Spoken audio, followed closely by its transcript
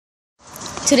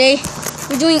today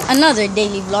we're doing another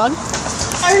daily vlog.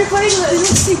 I'm recording an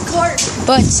electric car.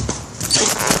 But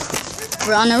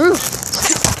we're on a roof.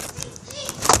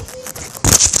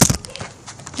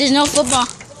 There's no football.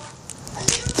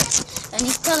 And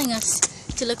he's telling us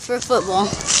to look for a football.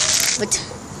 But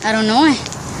I don't know why.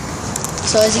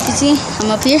 So as you can see,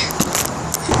 I'm up here.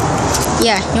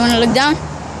 Yeah, you wanna look down?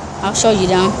 I'll show you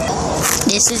down.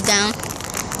 This is down.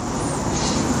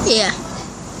 Yeah.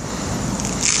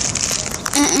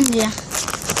 And yeah,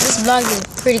 this vlog is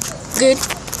pretty good.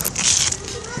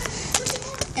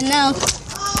 And now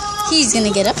he's gonna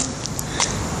get up.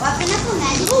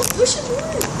 Oh, push it more.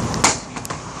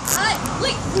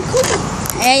 Wait,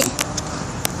 Hey,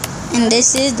 and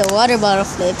this is the water bottle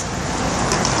flip.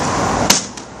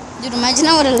 Dude, imagine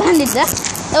I would have landed that.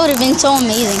 That would have been so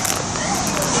amazing.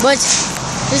 But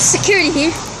there's security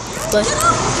here. But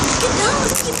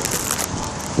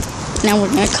now we're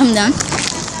gonna come down.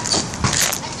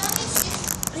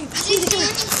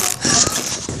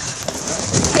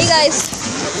 Hey guys,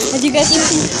 as you guys can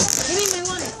see, give me my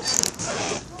water.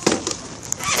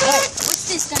 Alright, what's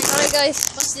this guys? Alright guys,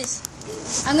 What's this?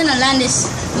 I'm gonna land this.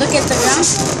 Look at the ground.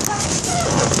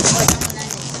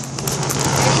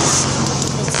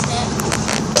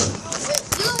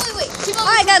 wait.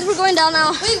 Alright guys, we're going down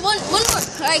now. Wait, one more.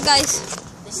 Alright guys.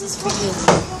 This is for you.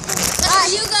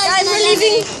 Alright, you guys, we're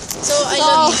leaving. So I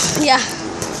love you. Yeah.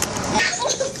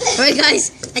 Alright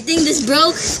guys, I think this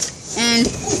broke. And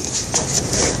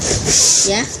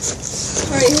yeah.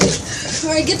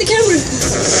 Alright, get the camera.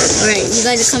 Alright, you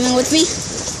guys are coming with me?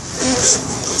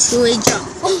 Let's do a jump.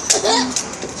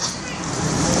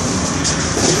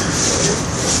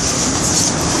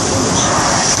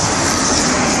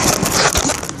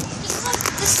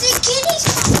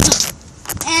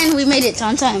 And we made it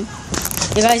on time.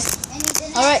 You guys,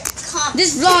 alright.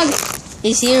 This vlog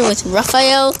is here with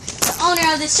Raphael, the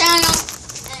owner of this channel.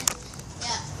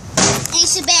 And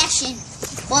Sebastian.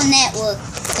 Well, network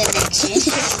connection.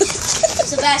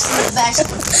 Sebastian.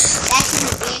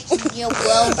 Yo,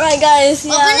 bro. Alright guys,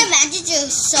 yeah. Open the magic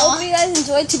juice. Hope you guys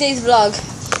enjoyed today's vlog.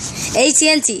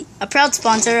 AT&T, a proud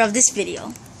sponsor of this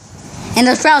video. And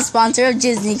a proud sponsor of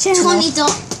Disney Channel.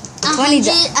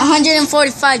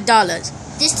 $145.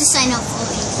 Just to sign up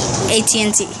for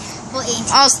AT&T. For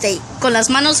AT. Allstate, con las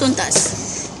manos juntas.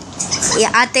 Y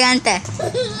AT&T.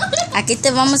 Aquí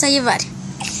te vamos a llevar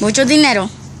mucho dinero.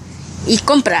 Y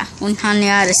compra un Honey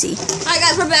Odyssey. Alright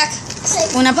guys, we're back.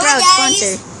 Una Bye, proud guys.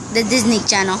 sponsor, the Disney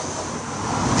Channel.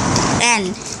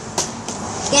 And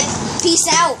Yep. Peace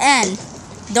out.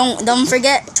 don't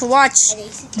forget to watch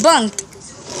Bunked,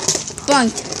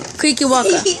 Creaky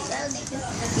Walker.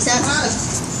 Peace out.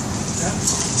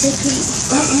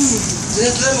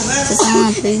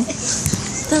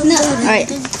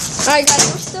 Alright. Alright guys,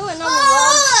 we're still in on the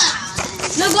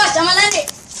vlog. Look, watch, I'm gonna land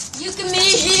it. You can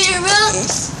meet here, bro.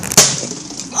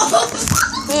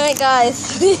 Alright guys.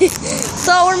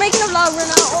 So we're making a vlog right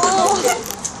now.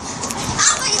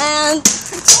 And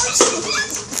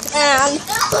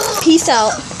peace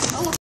out.